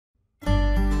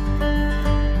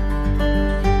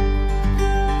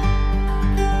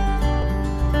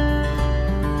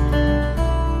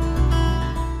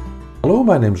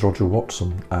Hello, my name is Roger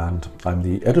Watson and I'm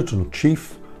the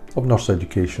Editor-in-Chief of Nurse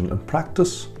Education and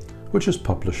Practice, which is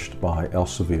published by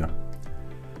Elsevier.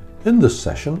 In this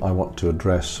session I want to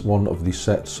address one of the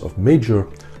sets of major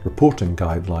reporting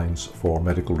guidelines for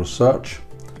medical research,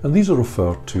 and these are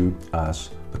referred to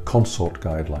as the CONSORT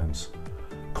guidelines.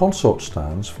 CONSORT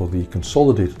stands for the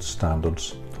Consolidated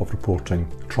Standards of Reporting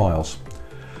Trials,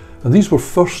 and these were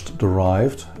first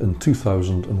derived in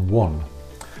 2001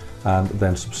 and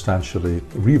then substantially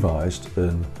revised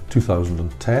in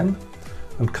 2010,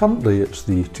 and currently it's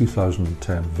the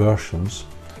 2010 versions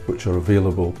which are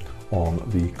available on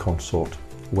the CONSORT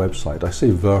website. I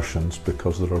say versions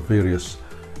because there are various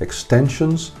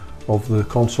extensions of the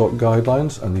CONSORT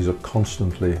guidelines and these are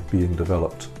constantly being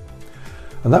developed.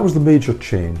 And that was the major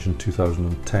change in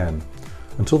 2010.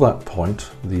 Until that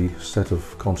point, the set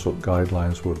of CONSORT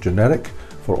guidelines were generic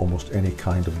for almost any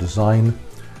kind of design.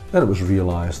 Then it was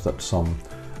realised that some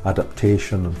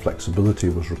adaptation and flexibility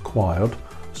was required,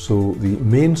 so the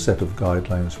main set of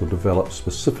guidelines were developed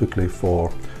specifically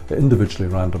for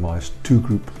individually randomised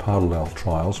two-group parallel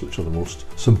trials, which are the most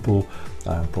simple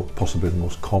and possibly the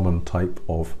most common type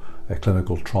of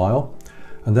clinical trial.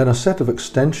 And then a set of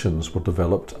extensions were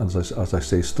developed, and as I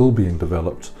say, still being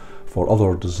developed for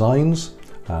other designs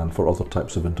and for other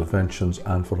types of interventions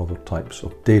and for other types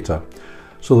of data.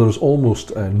 So there is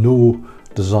almost no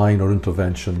design or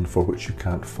intervention for which you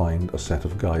can't find a set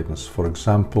of guidance. For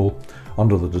example,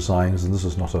 under the designs, and this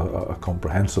is not a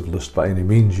comprehensive list by any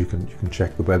means, you can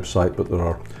check the website, but there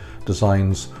are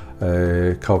designs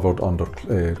covered under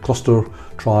cluster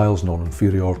trials,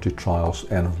 non-inferiority trials,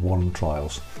 N of 1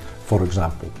 trials. For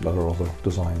example, there are other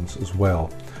designs as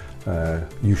well.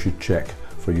 You should check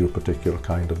for your particular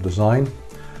kind of design.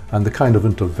 And the kind of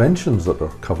interventions that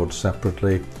are covered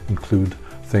separately include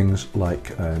things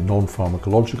like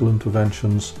non-pharmacological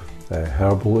interventions,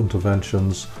 herbal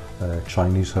interventions,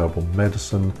 Chinese herbal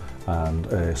medicine,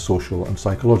 and social and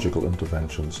psychological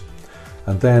interventions.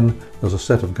 And then there's a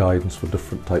set of guidance for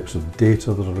different types of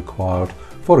data that are required,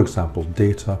 for example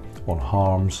data on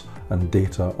harms and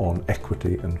data on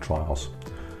equity in trials.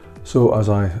 So as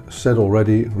I said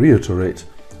already, reiterate,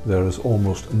 there is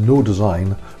almost no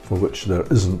design for which there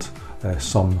isn't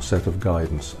some set of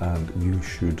guidance, and you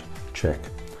should check.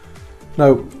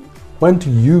 Now, when to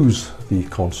use the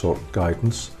CONSORT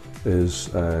guidance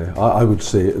is, I would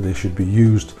say they should be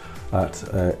used at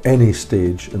any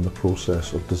stage in the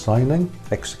process of designing,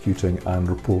 executing and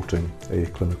reporting a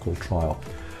clinical trial.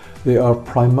 They are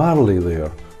primarily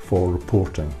there for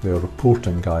reporting. They are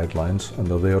reporting guidelines and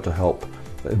they're there to help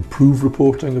improve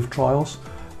reporting of trials,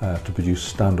 to produce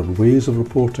standard ways of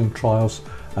reporting trials,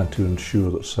 and to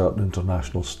ensure that certain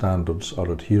international standards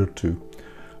are adhered to.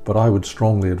 But I would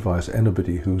strongly advise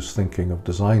anybody who's thinking of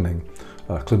designing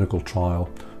a clinical trial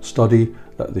study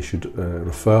that they should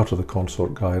refer to the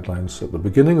CONSORT guidelines at the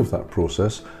beginning of that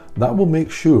process. That will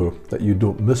make sure that you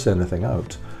don't miss anything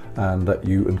out and that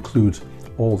you include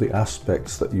all the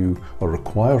aspects that you are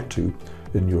required to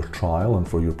in your trial and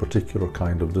for your particular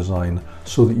kind of design,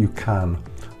 so that you can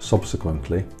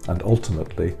subsequently and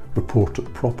ultimately report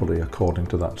it properly according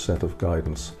to that set of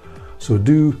guidance. So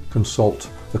do consult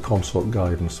the CONSORT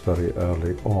guidance very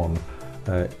early on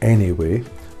anyway,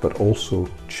 but also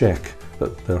check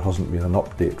that there hasn't been an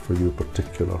update for your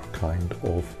particular kind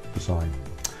of design.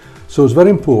 So it's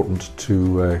very important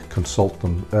to consult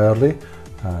them early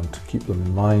and to keep them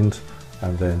in mind,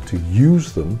 and then to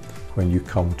use them when you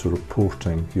come to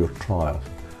reporting your trial.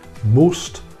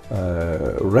 Most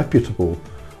reputable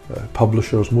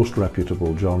publishers, most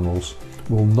reputable journals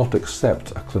will not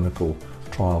accept a clinical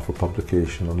trial for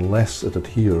publication unless it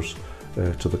adheres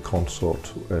to the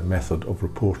CONSORT method of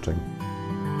reporting.